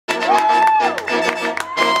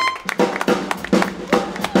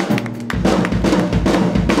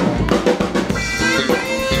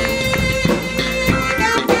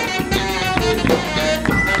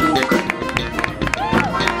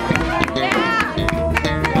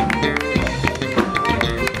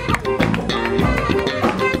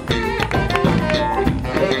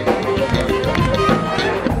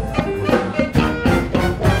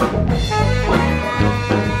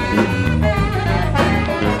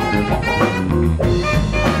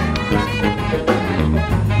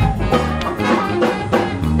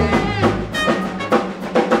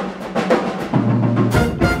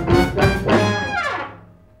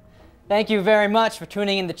Thank you very much for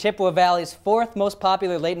tuning in to Chippewa Valley's fourth most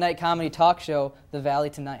popular late-night comedy talk show, The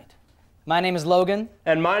Valley Tonight. My name is Logan.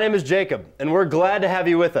 And my name is Jacob, and we're glad to have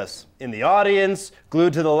you with us, in the audience,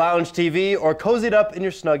 glued to the lounge TV, or cozied up in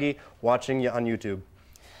your Snuggie watching you on YouTube.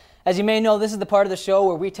 As you may know, this is the part of the show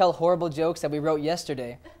where we tell horrible jokes that we wrote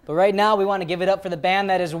yesterday. But right now, we want to give it up for the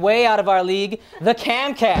band that is way out of our league, the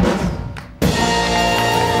Camcats.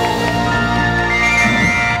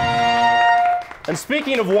 And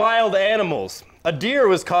speaking of wild animals, a deer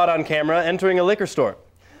was caught on camera entering a liquor store.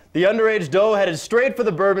 The underage doe headed straight for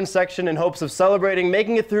the bourbon section in hopes of celebrating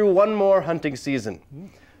making it through one more hunting season.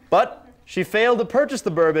 But she failed to purchase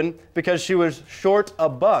the bourbon because she was short a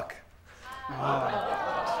buck.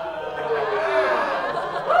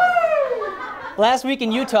 Last week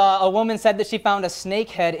in Utah, a woman said that she found a snake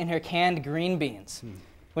head in her canned green beans.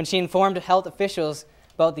 When she informed health officials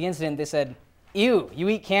about the incident, they said, "Ew, you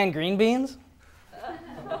eat canned green beans?"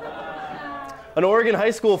 An Oregon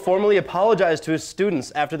high school formally apologized to its students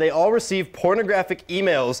after they all received pornographic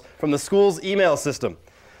emails from the school's email system.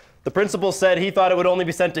 The principal said he thought it would only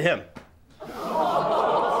be sent to him.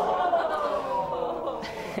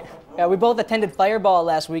 Yeah, we both attended Fireball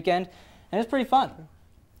last weekend, and it was pretty fun.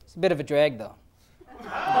 It's a bit of a drag, though.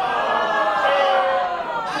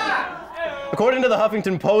 According to the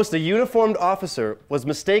Huffington Post, a uniformed officer was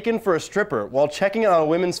mistaken for a stripper while checking on a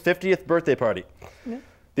woman's 50th birthday party. Yeah.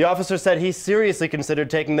 The officer said he seriously considered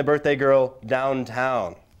taking the birthday girl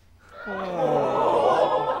downtown.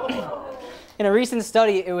 In a recent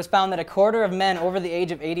study, it was found that a quarter of men over the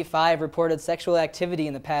age of 85 reported sexual activity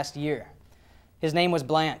in the past year. His name was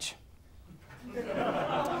Blanche.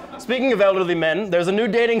 Speaking of elderly men, there's a new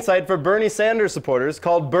dating site for Bernie Sanders supporters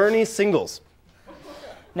called Bernie Singles.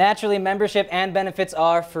 Naturally, membership and benefits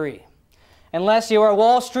are free, unless you are a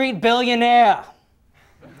Wall Street billionaire.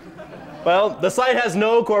 Well, the site has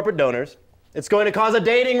no corporate donors. It's going to cause a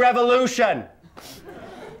dating revolution.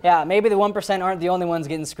 Yeah, maybe the 1% aren't the only ones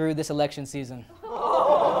getting screwed this election season.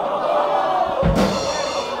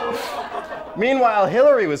 Meanwhile,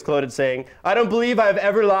 Hillary was quoted saying, "I don't believe I've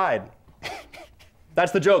ever lied."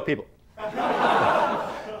 That's the joke, people.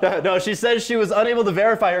 No, she says she was unable to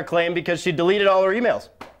verify her claim because she deleted all her emails.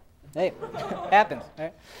 Hey, happens,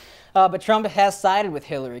 right? But Trump has sided with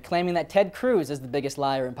Hillary, claiming that Ted Cruz is the biggest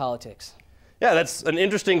liar in politics. Yeah, that's an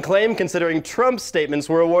interesting claim considering Trump's statements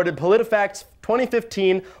were awarded PolitiFact's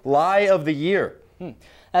 2015 Lie of the Year.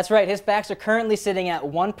 That's right, his facts are currently sitting at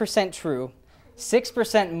 1% true,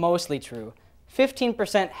 6% mostly true,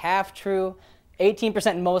 15% half true,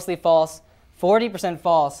 18% mostly false, 40%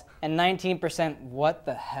 false, and 19% what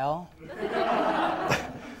the hell?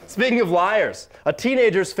 Speaking of liars, a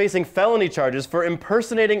teenager's facing felony charges for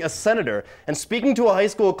impersonating a senator and speaking to a high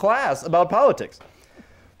school class about politics.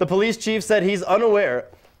 The police chief said he's aware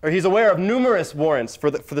of numerous warrants for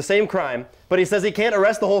the same crime, but he says he can't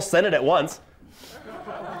arrest the whole Senate at once.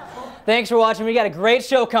 Thanks for watching. We got a great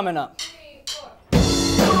show coming up.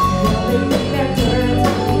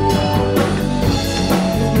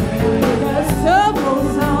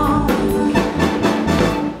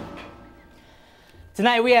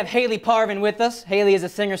 Tonight we have Haley Parvin with us. Haley is a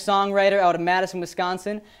singer-songwriter out of Madison,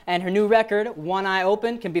 Wisconsin, and her new record, One Eye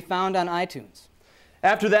Open, can be found on iTunes.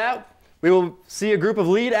 After that, we will see a group of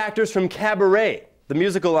lead actors from Cabaret, the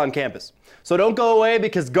musical on campus. So don't go away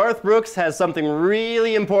because Garth Brooks has something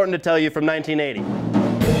really important to tell you from 1980.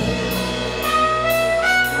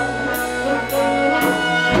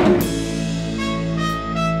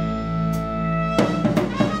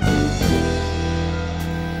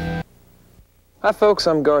 Hi folks,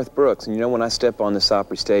 I'm Garth Brooks, and you know when I step on this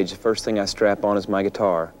Opry stage, the first thing I strap on is my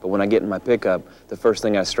guitar. But when I get in my pickup, the first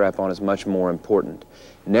thing I strap on is much more important.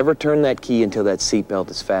 Never turn that key until that seatbelt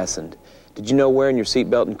is fastened. Did you know wearing your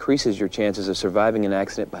seatbelt increases your chances of surviving an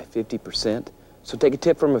accident by 50%? So take a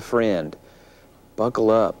tip from a friend. Buckle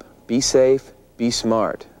up, be safe, be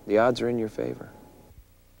smart. The odds are in your favor.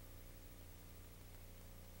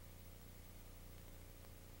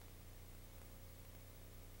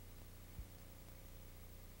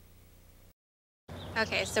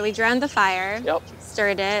 Okay, so we drowned the fire,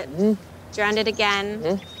 stirred it, drowned it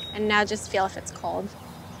again, and now just feel if it's cold.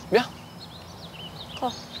 Yeah.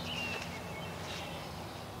 Cool.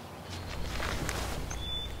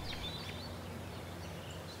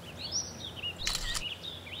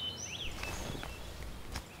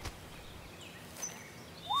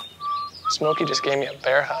 Smokey just gave me a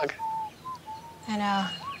bear hug. I know.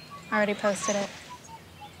 I already posted it.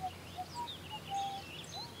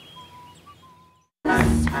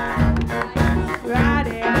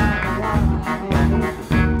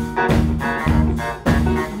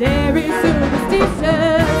 Very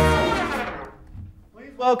superstitious.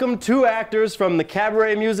 welcome two actors from the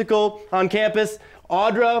Cabaret musical on campus,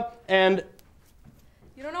 Audra and...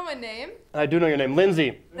 You don't know my name? I do know your name,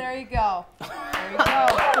 Lindsay. There you go. There you go.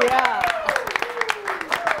 Yeah.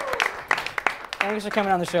 Thanks for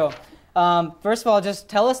coming on the show. First of all, just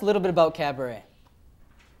tell us a little bit about Cabaret.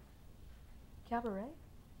 Cabaret?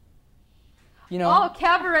 You know? Oh,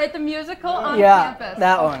 Cabaret, the musical on Yeah, campus.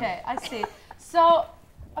 that one. Okay, I see. So,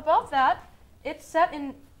 about that, it's set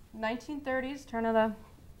in 1930s, turn of the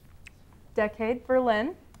decade,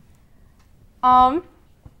 Berlin. And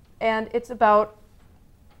it's about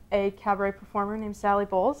a cabaret performer named Sally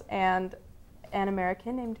Bowles and an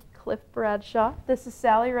American named Cliff Bradshaw. This is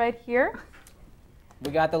Sally right here.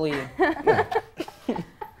 We got the lead.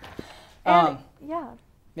 Yeah,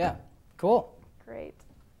 Yeah. Cool. great.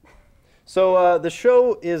 So the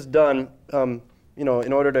show is done, you know,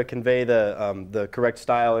 in order to convey the correct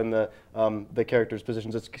style in the characters'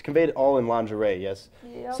 positions. It's conveyed all in lingerie, yes?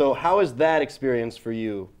 Yep. So how is that experience for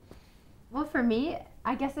you? Well, for me,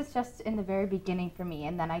 I guess it's just in the very beginning for me,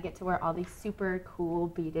 and then I get to wear all these super cool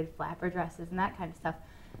beaded flapper dresses and that kind of stuff.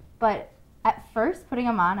 But at first, putting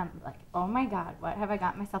them on, I'm like, oh my God, what have I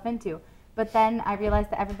got myself into? But then I realized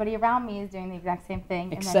that everybody around me is doing the exact same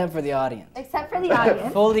thing. Except for the audience. Except for the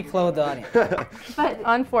audience. Fully clothed audience. But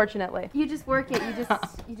Unfortunately. you just work it.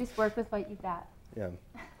 You just work with what you've got. Yeah.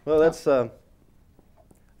 Well, that's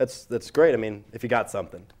great. I mean, if you got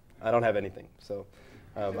something. I don't have anything, so.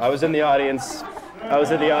 I was in the audience,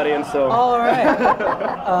 so. All right.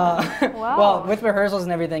 Wow. Well, with rehearsals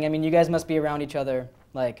and everything, I mean, you guys must be around each other,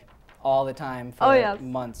 like, all the time for yes.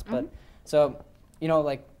 months. But, so, you know,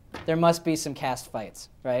 like, there must be some cast fights,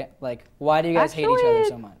 right? Like, why do you guys hate each other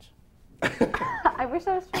so much? I wish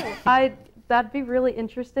that was true. That'd be really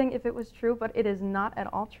interesting if it was true, but it is not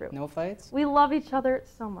at all true. No fights? We love each other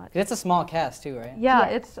so much. It's a small cast, too, right? Yeah, Yeah.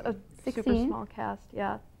 it's a super 16. small cast,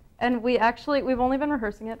 yeah. And we've only been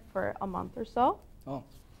rehearsing it for a month or so. Oh.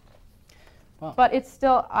 Wow. But it's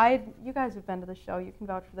still, you guys have been to the show, you can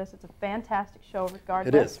vouch for this. It's a fantastic show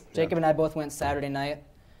regardless. It is. Jacob and I both went Saturday night.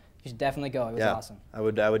 You should definitely go. It was awesome. I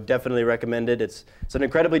would definitely recommend it. It's an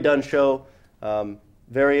incredibly done show,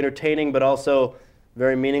 very entertaining, but also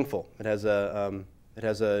very meaningful. It has a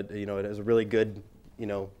really good,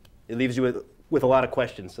 it leaves you with a lot of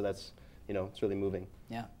questions. So that's, it's really moving.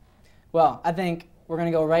 Yeah. Well, I think we're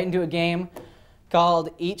going to go right into a game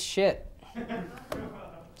called Eat Shit.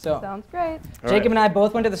 So, Sounds great. Jacob and I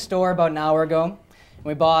both went to the store about an hour ago, and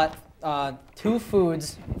we bought 2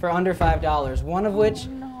 foods for under $5, one of which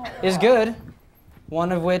is good,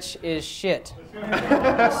 one of which is shit.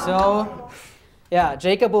 So, yeah,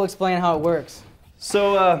 Jacob will explain how it works.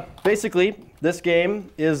 So basically, this game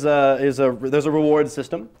there's a reward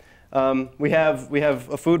system. We have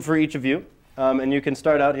a food for each of you, and you can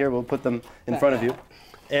start out here. We'll put them in front of you,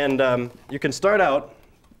 and you can start out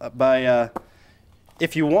by,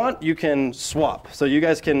 if you want, you can swap. So you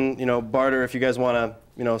guys can barter if you guys want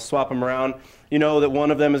to swap them around. You know that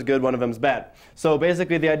one of them is good, one of them is bad. So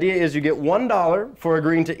basically, the idea is you get $1 for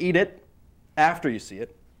agreeing to eat it after you see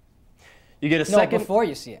it. You get a second before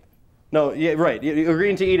you see it. No, yeah, right. You're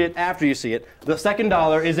agreeing to eat it after you see it. The second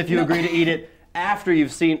 $1 is if you agree to eat it after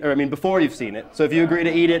you've seen, before you've seen it. So if you agree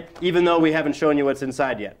to eat it, even though we haven't shown you what's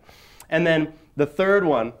inside yet. And then the third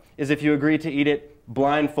one is if you agree to eat it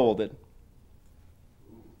blindfolded.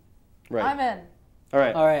 Right. I'm in. All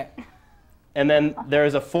right. All right. And then there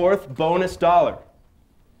is a fourth bonus $1.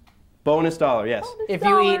 Bonus $1, yes. If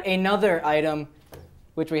you eat another item,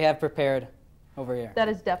 which we have prepared over here. That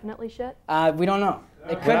is definitely shit. We don't know.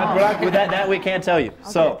 It could. With that we can't tell you.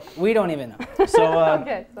 So We don't even know.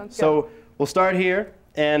 Okay, sounds good. So we'll start here.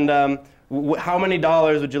 And how many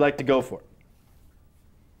dollars would you like to go for?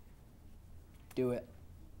 Do it.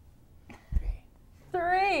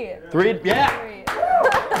 3. 3? Yeah. 3.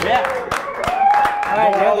 Yeah. All right,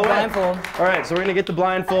 you have All the the way. blindfold. All right, so we're gonna get the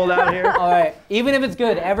blindfold out here. All right. Even if it's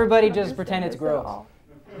good, everybody just pretend it's gross.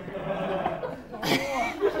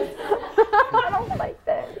 I don't like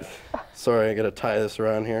this. Sorry, I gotta tie this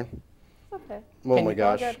around here. Okay. Oh my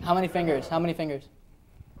gosh. good. How many fingers? How many fingers?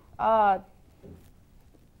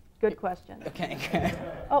 Good question. Okay.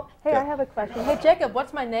 Oh, hey, I have a question. Hey, Jacob,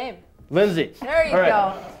 what's my name? Lindsay. There you All right.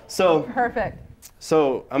 go. So Perfect.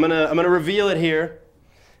 I'm gonna reveal it here,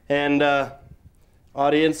 and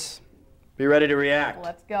audience, be ready to react.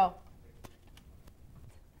 Let's go.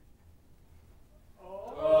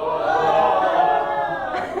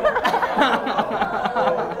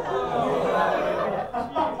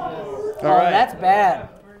 All right. That's bad.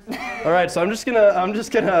 All right. So I'm just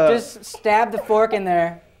gonna. Just stab the fork in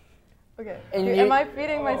there. Okay. And Am I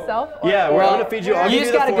feeding myself? Yeah, we're going to feed you. I'll you give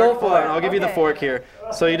just you the gotta fork. go for Hold on, it. I'll give you the fork here.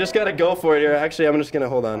 So you just got to go for it here. Actually, I'm just going to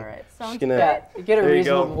hold on. All right. Just Sounds gonna, Yeah, you get a There you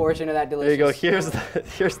reasonable go. portion of that There delicious. you go.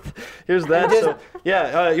 Here's that. So,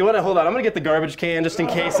 yeah, you want to hold on. I'm going to get the garbage can just in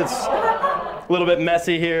case it's a little bit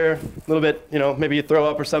messy here. A little bit, maybe you throw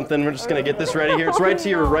up or something. We're just going to get this ready here. It's right to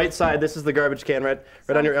your right side. This is the garbage can right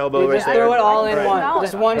on your elbow right Just there. throw it all in Right. one.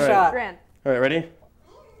 Just one shot. Grand. All right, ready?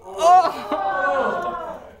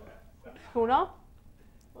 Tuna?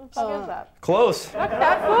 What the fuck is that? Close.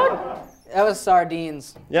 Cat food? That was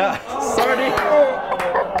sardines. Yeah. Sardine.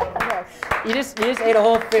 You just ate a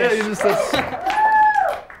whole fish. Yeah, you just.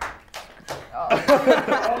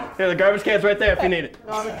 Here, the garbage can's right there if you need it.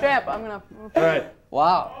 No, I'm a champ. I'm gonna. All right.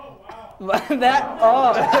 Wow. That's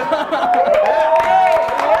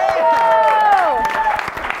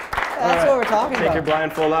what we're talking Take your about.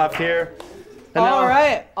 blindfold off here. And All now,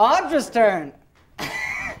 right, Audra's turn. Do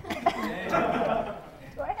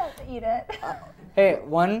I have to eat it? Hey,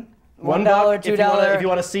 $1, $1, $2, if you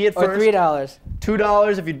want to see it or first. $3.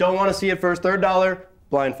 $2 if you don't want to see it first. $3,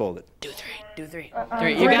 blindfolded. Do three.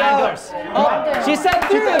 Three. You got it. Oh, she said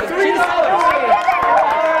 $3. She said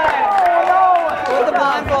 $3. Put the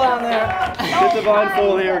blindfold on there. Get the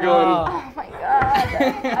blindfold here going. Oh. Oh my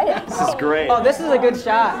god. This is great. Oh, this is a good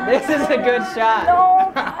shot. This is a good shot.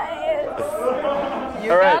 Oh my.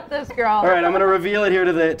 You All right. got this, girl. All right, I'm gonna reveal it here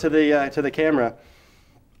to the camera.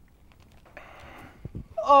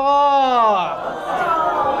 Oh.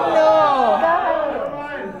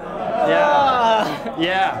 Yeah.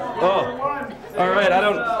 Yeah. Oh. All right. I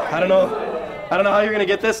don't know how you're gonna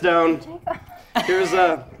get this down. Here's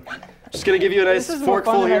just gonna give you a nice This is more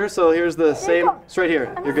fun forkful than here. So here's the same. It's right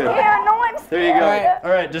here. You're good. Yeah, no, I'm scared. There you go. All right.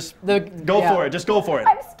 All right. Just go yeah. for it. Just go for it.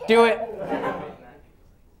 I'm scared. Do it.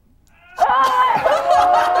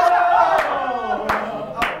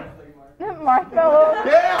 Marshmallow.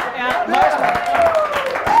 Yeah. Yeah,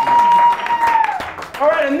 All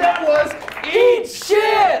right. And that was eat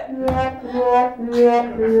shit.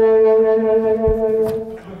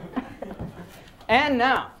 And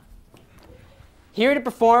now, here to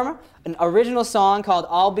perform an original song called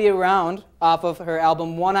I'll Be Around off of her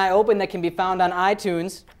album One Eye Open that can be found on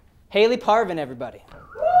iTunes, Haley Parvin, everybody.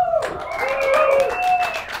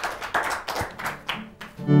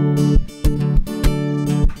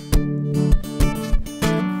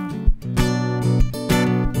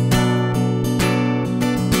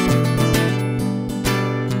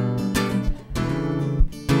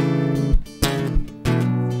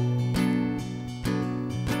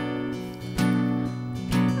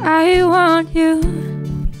 I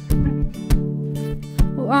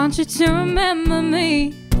want you to remember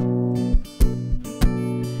me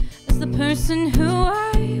as the person who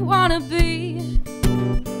I wanna be,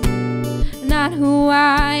 not who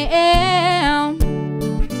I am.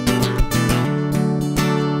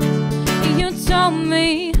 You told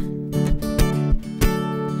me,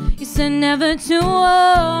 you said never to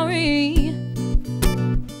worry,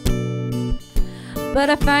 but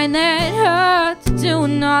I find that hard to do,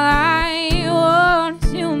 and all I want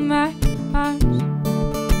is you in my arms.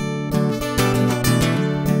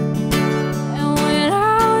 And when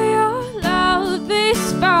all your love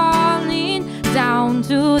is falling down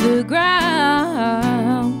to the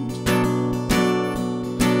ground,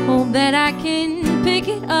 hope that I can pick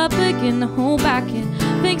it up again, hope I can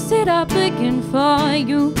fix it up again for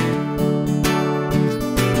you.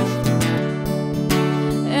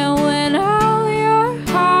 And when all your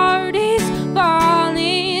heart is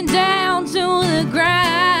falling down to the ground,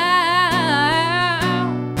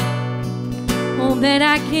 hope that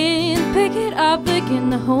I can pick it up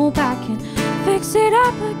again, hope I can fix it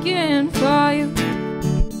up again for you.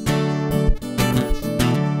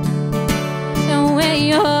 And when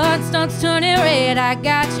your heart starts turning red, I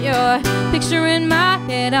got your picture in my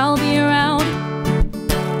head, I'll be around.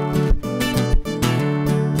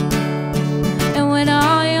 And when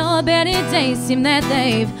all your better days seem that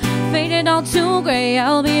they've faded all too gray,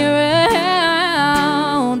 I'll be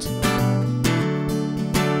around.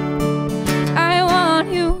 I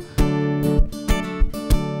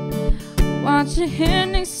want you here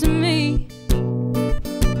next to me,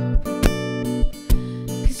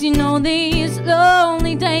 'cause you know these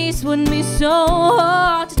lonely days wouldn't be so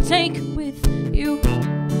hard to take with you.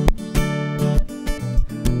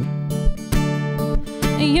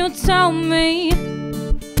 And you told me,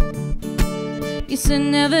 you said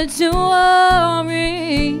never to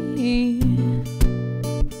worry,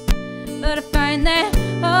 but I find that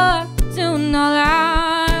hard to do, and all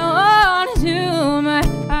I want is you in my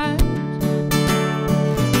arms.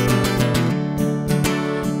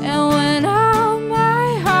 And when all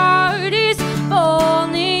my heart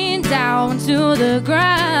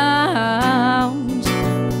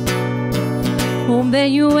that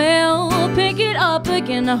you will pick it up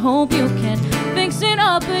again. I hope you can fix it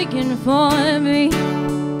up again for me.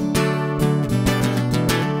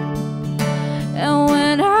 And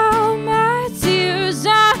when all my tears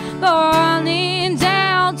are falling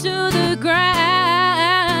down to the ground,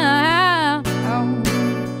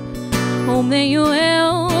 hope that you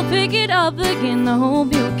will pick it up again. I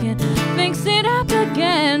hope you can fix it up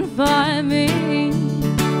again for me.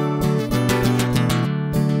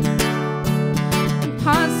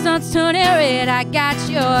 Heart starts turning red, I got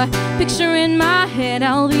your picture in my head,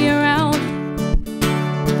 I'll be around.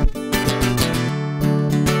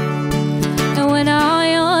 And when all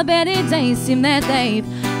your better days seem that they've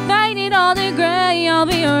faded all the gray, I'll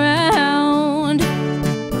be around.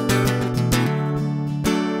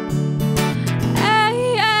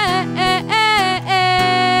 Hey, hey, hey,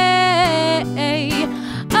 hey, hey.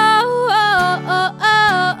 Oh, oh, oh,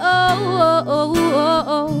 oh, oh, oh, oh,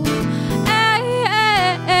 oh.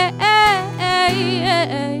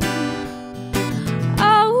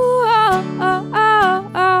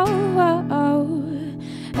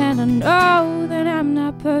 I know that I'm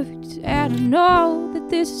not perfect, and I know that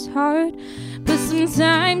this is hard, but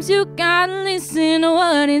sometimes you gotta listen to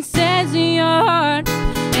what it says in your heart.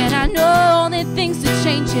 And I know that things are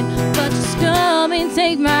changing, but just come and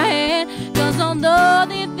take my hand, 'cause although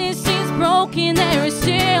that this is broken, there is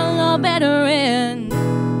still a better end.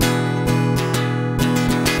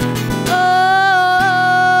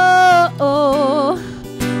 Oh, oh,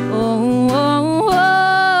 oh, oh, oh.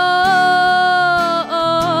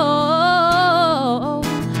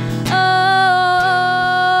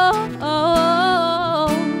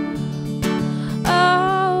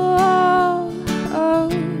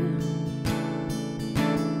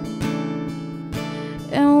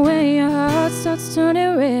 Starts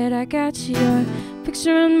turning red, I got your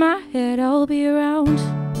picture in my head, I'll be around.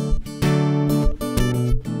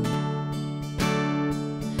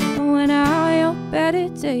 And when all your better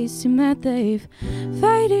days seem that they've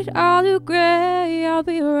faded all the gray, I'll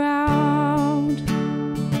be around.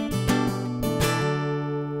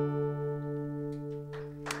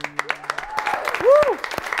 Woo!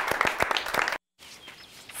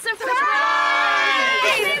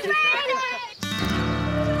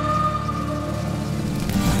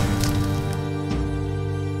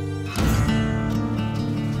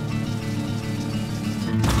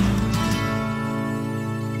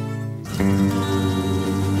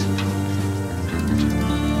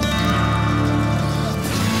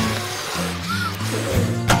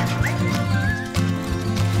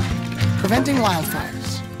 Preventing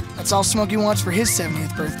wildfires. That's all Smokey wants for his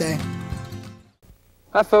 70th birthday.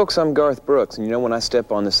 Hi folks, I'm Garth Brooks, and you know when I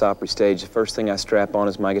step on this Opry stage, the first thing I strap on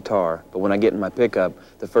is my guitar. But when I get in my pickup,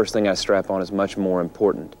 the first thing I strap on is much more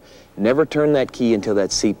important. Never turn that key until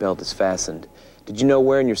that seatbelt is fastened. Did you know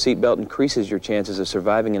wearing your seatbelt increases your chances of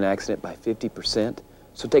surviving an accident by 50%?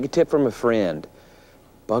 So take a tip from a friend.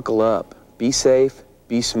 Buckle up, be safe,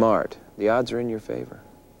 be smart. The odds are in your favor.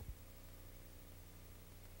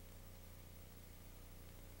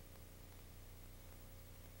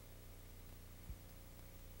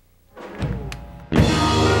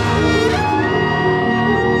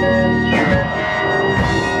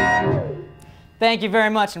 Thank you very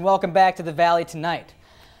much, and welcome back to the Valley tonight.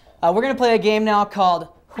 We're going to play a game now called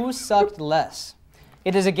Who Sucked Less?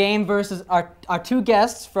 It is a game versus our two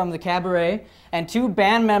guests from the Cabaret and two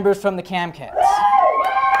band members from the Camcats.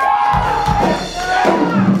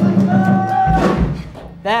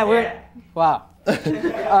 Wow.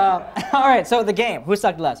 All right, so the game, Who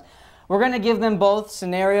Sucked Less? We're going to give them both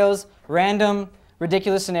scenarios, random,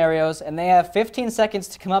 ridiculous scenarios, and they have 15 seconds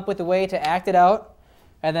to come up with a way to act it out,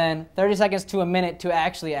 and then 30 seconds to a minute to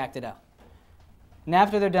actually act it out. And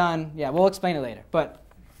after they're done, yeah, we'll explain it later. But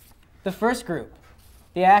the first group,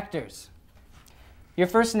 the actors. Your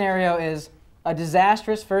first scenario is a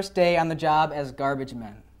disastrous first day on the job as garbage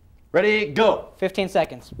men. Ready, go. 15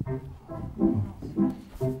 seconds. I'll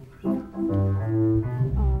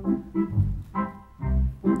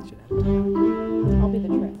be the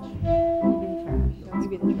trash. You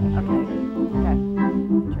be the trash. Okay.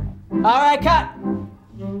 All right, cut.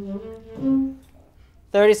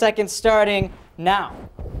 30 seconds starting now.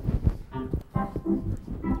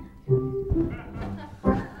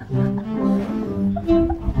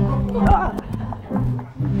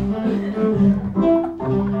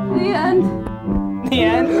 The end. The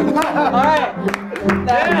end? All right.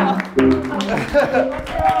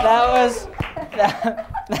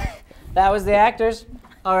 That was the actors.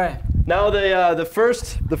 All right. Now the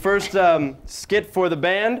first skit for the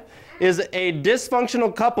band is a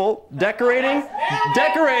dysfunctional couple decorating,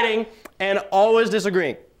 and always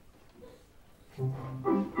disagreeing.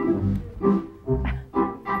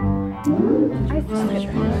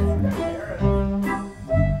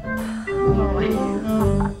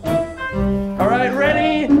 All right,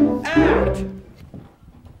 ready, act.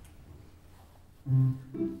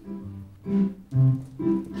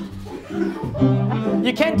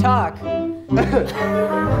 You can talk.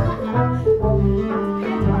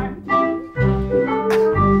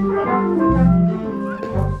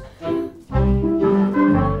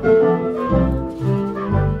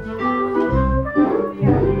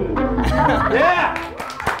 Yeah!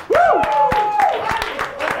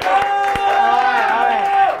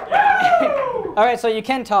 All right, so you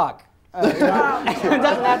can talk. It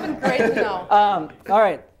doesn't happen. Great to know. All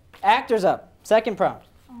right, actors up. Second prompt.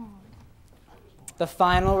 The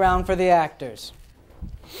final round for the actors.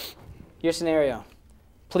 Your scenario.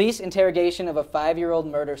 Police interrogation of a 5-year-old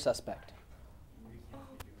murder suspect.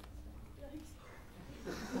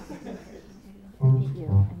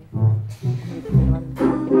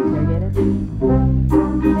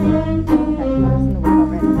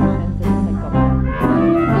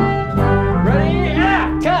 Ready,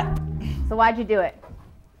 act! Cut! So why'd you do it?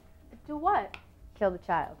 Do what? Kill the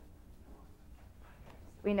child.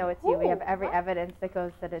 We know it's you. We have every evidence that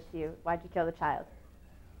goes that it's you. Why'd you kill the child?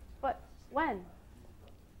 But when?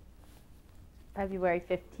 February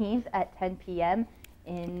 15th at 10 p.m.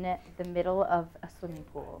 in the middle of a swimming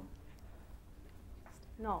pool.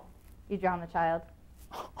 No. You drowned the child.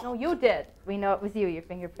 No, you did. We know it was you. Your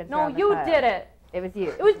fingerprints are No, on the you child. did it. It was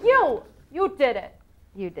you. It was you. You did it.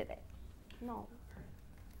 You did it. No.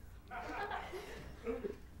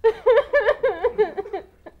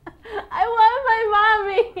 I want my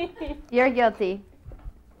mommy. You're guilty.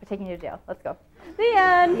 We're taking you to jail. Let's go. The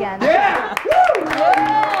end. The end. Yeah!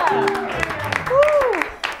 Woo!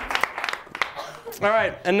 All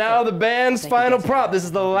right, and now the band's final prompt. This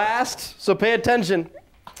is the last, so pay attention.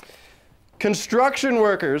 Construction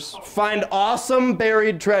workers find awesome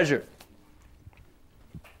buried treasure.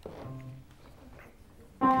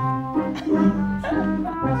 And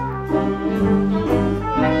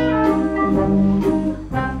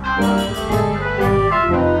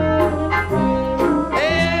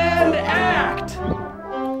act.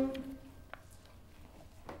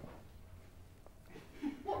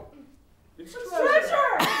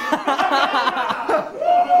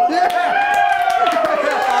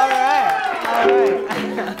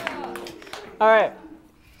 All right.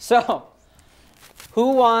 So,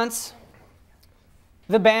 who wants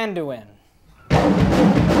the band to win? That's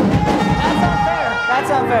unfair.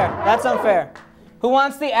 That's unfair. That's unfair. Who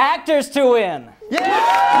wants the actors to win?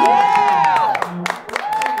 Yeah!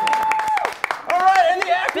 All right, and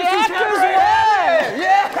the actors, win!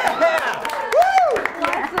 Yeah!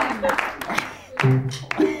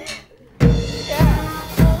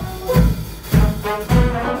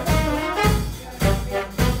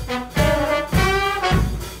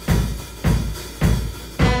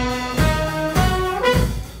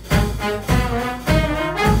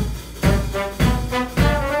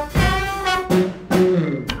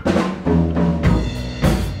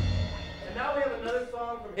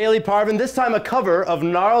 Parvin, this time a cover of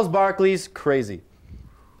Gnarls Barkley's Crazy.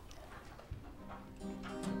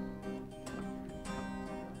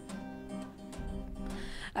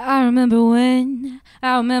 I remember when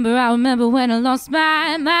I lost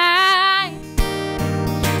my mind.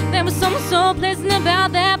 There was something so pleasant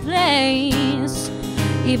about that place.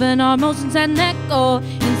 Even our emotions had an echo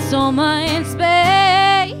in so much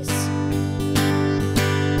space.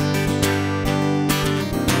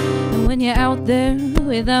 And when you're out there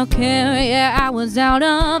without care, yeah, I was out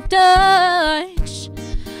of touch.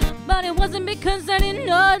 But it wasn't because I didn't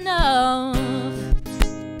know enough.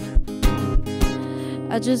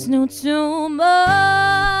 I just knew too much.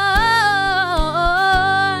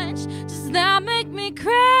 Does that make me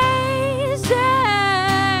crazy?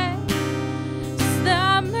 Does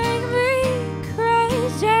that make me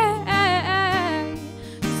crazy?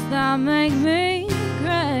 Does that make me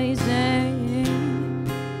crazy?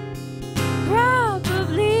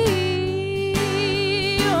 Probably.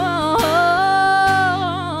 Oh,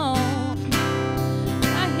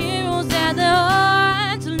 our heroes had the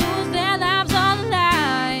heart to lose their lives on the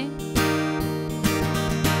line.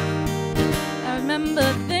 I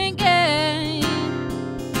remember thinking,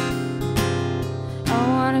 I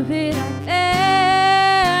wanna be like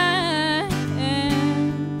that.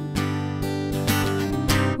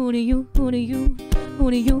 Who do you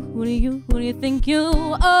think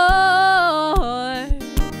you are?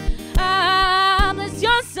 Ah, bless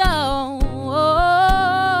your soul.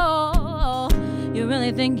 You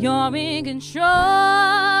really think you're in control?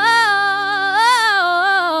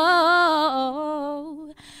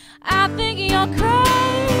 you're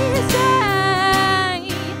crazy.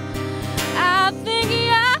 I think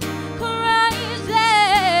you're crazy.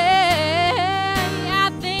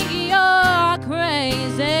 I think you're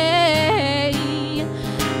crazy,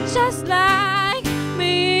 just like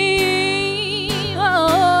me. Oh,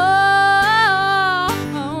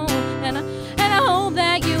 and I hope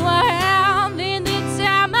that you are having the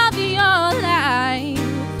time of your life.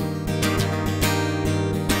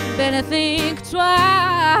 Better think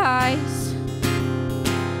twice.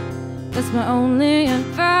 That's my only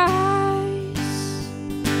advice.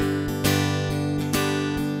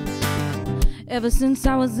 Ever since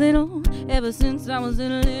I was little,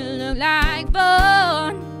 look like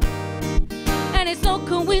fun. And it's no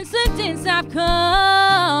coincidence I've come.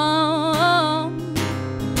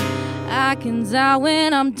 I can die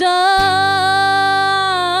when I'm done.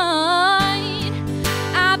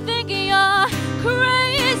 I think you're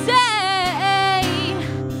crazy.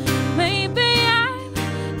 Maybe I'm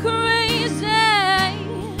crazy.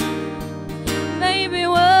 Maybe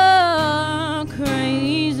we're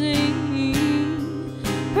crazy.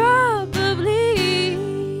 Probably.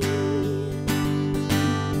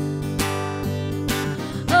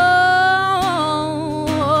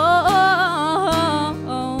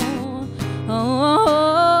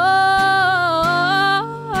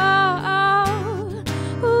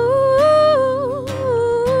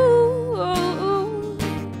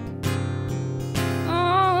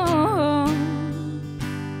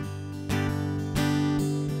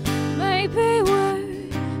 Maybe we're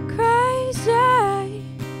crazy.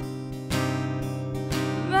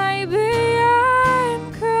 Maybe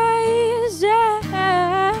I'm crazy.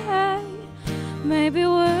 Maybe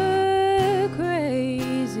we're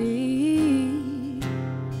crazy.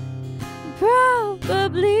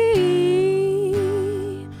 Probably.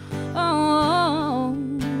 Oh,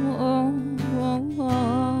 oh, oh,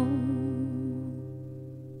 oh.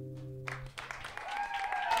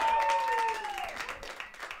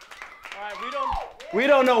 We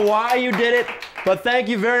don't know why you did it, but thank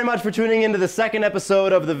you very much for tuning into the second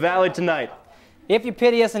episode of The Valley Tonight. If you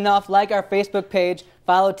pity us enough, like our Facebook page,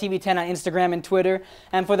 follow TV10 on Instagram and Twitter,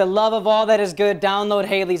 and for the love of all that is good, download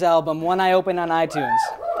Haley's album, One Eye Open, on iTunes.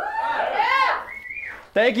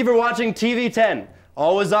 Thank you for watching TV10.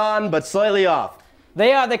 Always on, but slightly off.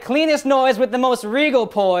 They are the cleanest noise with the most regal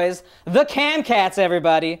poise, the Cam Cats,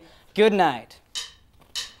 everybody. Good night.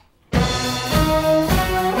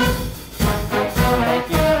 Thank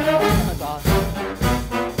you. That's awesome.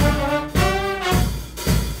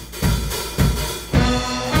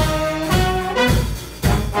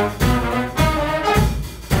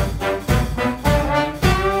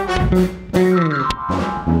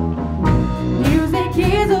 Music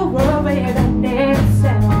is a world within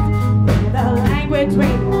itself, with a language we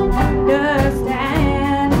don't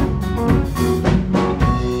understand,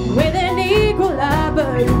 with an equal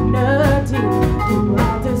opportunity to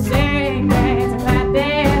all to sing, dance, and clap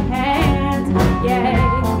their hands. Yeah,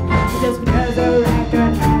 just because a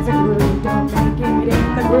record has a groove, don't make it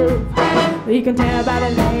in the groove. You can tell by the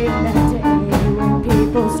late melody when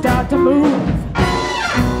people start to move.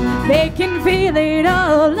 They can feel it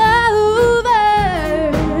all over.